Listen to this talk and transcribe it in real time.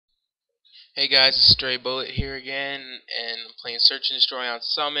Hey guys, it's Stray Bullet here again, and I'm playing Search and Destroy on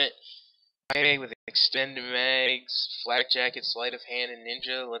Summit. Okay, with extended mags, flak jacket, sleight of hand, and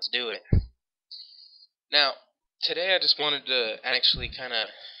ninja. Let's do it. Now, today I just wanted to actually kind of,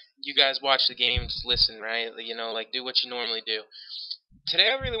 you guys watch the game, just listen, right? Like do what you normally do. Today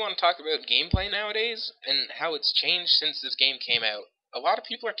I really want to talk about gameplay nowadays and how it's changed since this game came out. A lot of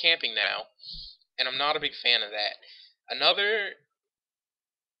people are camping now, and I'm not a big fan of that. Another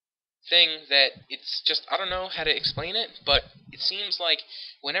thing that it's just I don't know how to explain it, but it seems like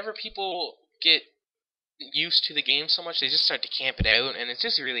whenever people get used to the game so much, they just start to camp it out, and it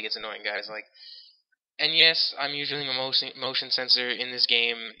just really gets annoying, guys. Like, and yes, I'm using a motion sensor in this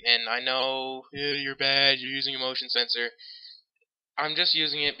game, and I know you're bad, you're using a motion sensor. I'm just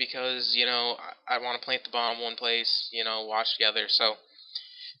using it because I want to plant the bomb one place, watch the other, so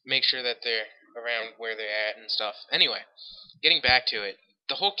make sure that they're around where they're at and stuff. Anyway, getting back to it,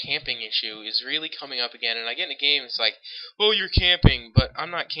 the whole camping issue is really coming up again, and I get in a game, it's like, oh, you're camping, but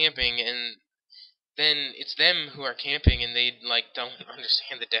I'm not camping, and then it's them who are camping, and they, like, don't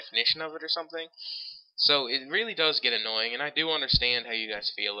understand the definition of it or something. So it really does get annoying, and I do understand how you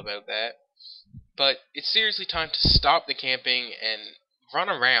guys feel about that. But it's seriously time to stop the camping and run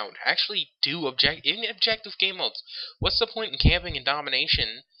around. Actually do in objective game modes. What's the point in camping and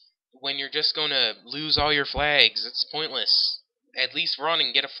domination when you're just gonna lose all your flags? It's pointless. At least run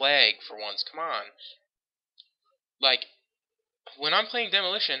and get a flag for once. Come on. Like, when I'm playing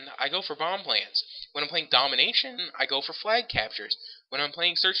demolition, I go for bomb plants. When I'm playing domination, I go for flag captures. When I'm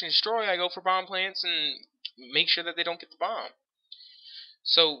playing search and destroy, I go for bomb plants and make sure that they don't get the bomb.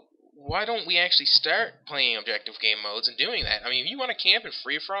 So why don't we actually start playing objective game modes and doing that? I mean, if you want to camp in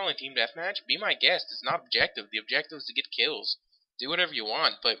free for all and team deathmatch, be my guest. It's not objective. The objective is to get kills. Do whatever you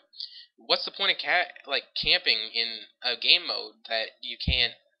want, but what's the point of camping in a game mode that you're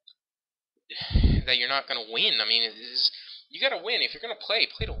not gonna win? I mean, you gotta win if you're gonna play.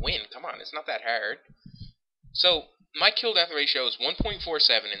 Play to win. Come on, it's not that hard. So my kill death ratio is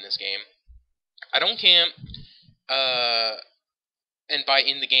 1.47 in this game. I don't camp. Uh, and by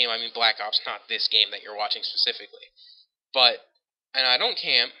in the game, I mean Black Ops, not this game that you're watching specifically. And I don't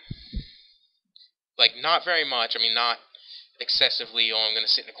camp, like, not very much. I mean, not excessively, oh, I'm going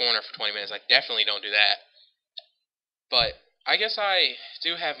to sit in a corner for 20 minutes. I definitely don't do that. But I guess I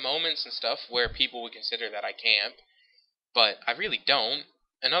do have moments and stuff where people would consider that I camp, but I really don't.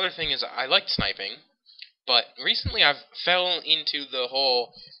 Another thing is I like sniping, but recently I've fell into the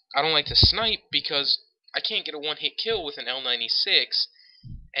whole I don't like to snipe because I can't get a one-hit kill with an L96,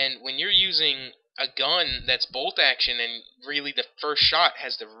 and when you're using a gun that's bolt action and really the first shot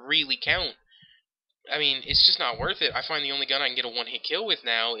has to really count, I mean, it's just not worth it. I find the only gun I can get a one-hit kill with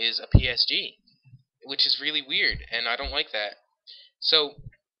now is a PSG, which is really weird, and I don't like that. So,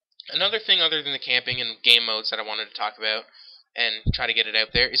 another thing other than the camping and game modes that I wanted to talk about and try to get it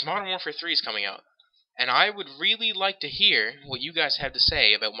out there is Modern Warfare 3 is coming out. And I would really like to hear what you guys have to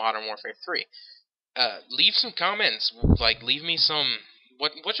say about Modern Warfare 3. Leave some comments. Like, leave me some.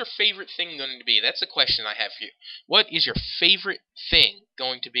 What's your favorite thing going to be? That's the question I have for you. What is your favorite thing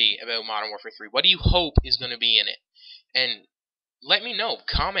going to be about Modern Warfare 3? What do you hope is going to be in it? And let me know.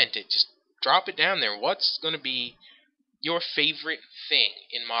 Comment it. Just drop it down there. What's going to be your favorite thing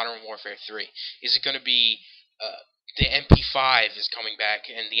in Modern Warfare 3? Is it going to be the MP5 is coming back,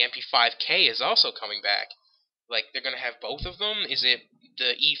 and the MP5K is also coming back? Like, they're going to have both of them? Is it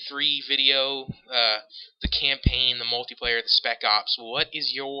the E3 video, the campaign, the multiplayer, the Spec Ops? What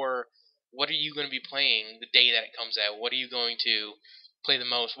are you going to be playing the day that it comes out? What are you going to play the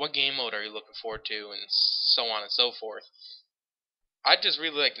most? What game mode are you looking forward to? And so on and so forth. I'd just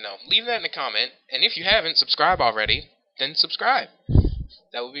really like to know. Leave that in a comment, and if you haven't subscribed already, then subscribe.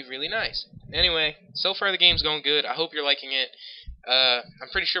 That would be really nice. Anyway, so far the game's going good. I hope you're liking it. I'm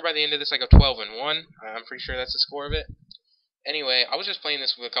pretty sure by the end of this I go 12-1. I'm pretty sure that's the score of it. Anyway, I was just playing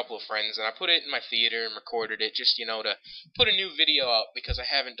this with a couple of friends, and I put it in my theater and recorded it just, to put a new video up, because I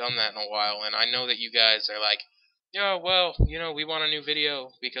haven't done that in a while, and I know that you guys are like, yeah, well, we want a new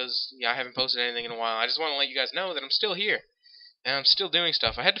video, because, I haven't posted anything in a while. I just want to let you guys know that I'm still here, and I'm still doing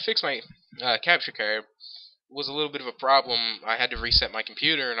stuff. I had to fix my capture card. It was a little bit of a problem. I had to reset my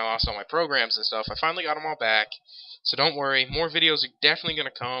computer, and I lost all my programs and stuff. I finally got them all back, so don't worry. More videos are definitely going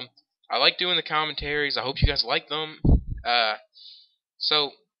to come. I like doing the commentaries. I hope you guys like them.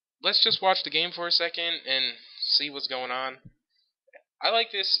 So let's just watch the game for a second and see what's going on. I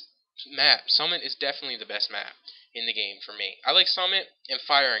like this map. Summit is definitely the best map in the game for me. I like Summit and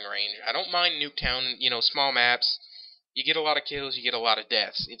Firing Range. I don't mind Nuketown, small maps. You get a lot of kills, you get a lot of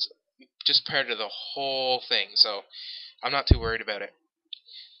deaths. It's just part of the whole thing, so I'm not too worried about it.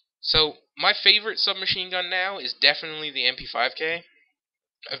 So, my favorite submachine gun now is definitely the MP5K.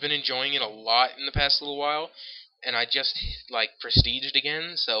 I've been enjoying it a lot in the past little while, and I just, like, prestiged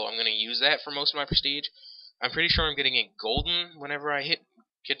again, so I'm going to use that for most of my prestige. I'm pretty sure I'm getting it golden whenever I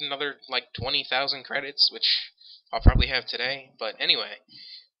get another, like, 20,000 credits, which I'll probably have today. But anyway,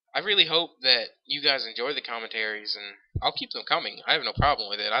 I really hope that you guys enjoy the commentaries, and I'll keep them coming. I have no problem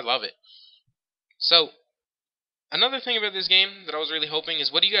with it. I love it. So, another thing about this game that I was really hoping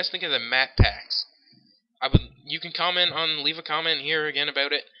is, what do you guys think of the map packs? You can leave a comment here again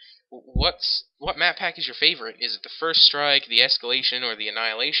about it. What map pack is your favorite? Is it the First Strike, the Escalation, or the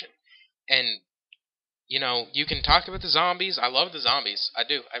Annihilation? And you can talk about the zombies. I love the zombies. I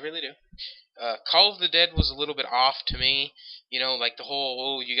do. I really do. Call of the Dead was a little bit off to me. Like the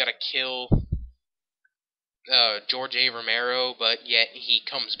whole, oh, you gotta kill George A. Romero, but yet he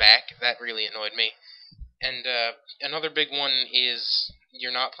comes back. That really annoyed me. And another big one is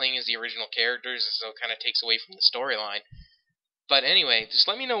you're not playing as the original characters, so it kind of takes away from the storyline. But anyway, just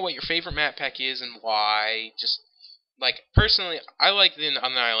let me know what your favorite map pack is and why. Just, like, personally, I like the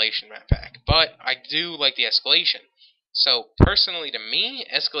Annihilation map pack, but I do like the Escalation. So, personally, to me,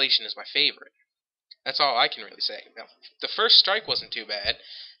 Escalation is my favorite. That's all I can really say. Now, the First Strike wasn't too bad.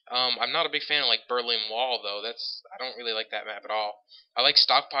 I'm not a big fan of, like, Berlin Wall, though. I don't really like that map at all. I like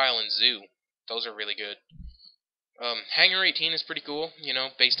Stockpile and Zoo. Those are really good. Hangar 18 is pretty cool,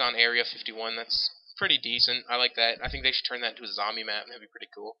 based on Area 51. That's pretty decent. I like that. I think they should turn that into a zombie map. That'd be pretty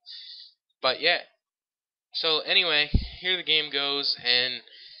cool. But yeah. So anyway, here the game goes, and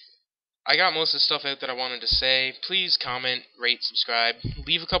I got most of the stuff out that I wanted to say. Please comment, rate, subscribe.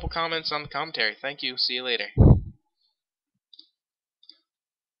 Leave a couple comments on the commentary. Thank you. See you later.